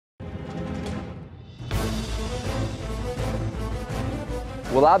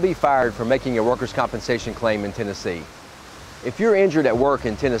Will I be fired for making a workers' compensation claim in Tennessee? If you're injured at work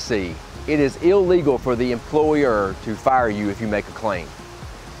in Tennessee, it is illegal for the employer to fire you if you make a claim.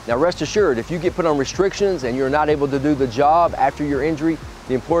 Now rest assured, if you get put on restrictions and you're not able to do the job after your injury,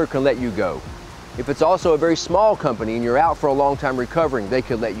 the employer can let you go. If it's also a very small company and you're out for a long time recovering, they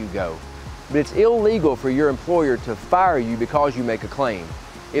could let you go. But it's illegal for your employer to fire you because you make a claim.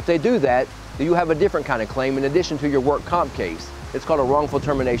 If they do that, then you have a different kind of claim in addition to your work comp case. It's called a wrongful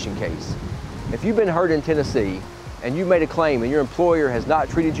termination case. If you've been hurt in Tennessee and you made a claim and your employer has not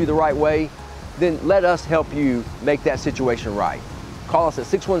treated you the right way, then let us help you make that situation right. Call us at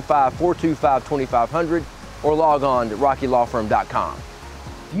 615-425-2500 or log on to rockylawfirm.com.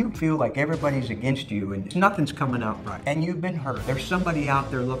 You feel like everybody's against you and nothing's coming out right, and you've been hurt. There's somebody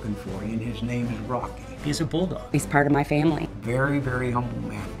out there looking for you, and his name is Rocky. He's a bulldog. He's part of my family. Very, very humble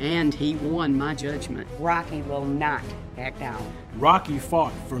man. And he won my judgment. Rocky will not back down. Rocky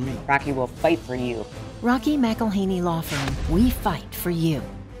fought for me. Rocky will fight for you. Rocky McElhaney Law Firm. We fight for you.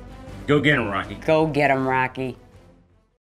 Go get him, Rocky. Go get him, Rocky.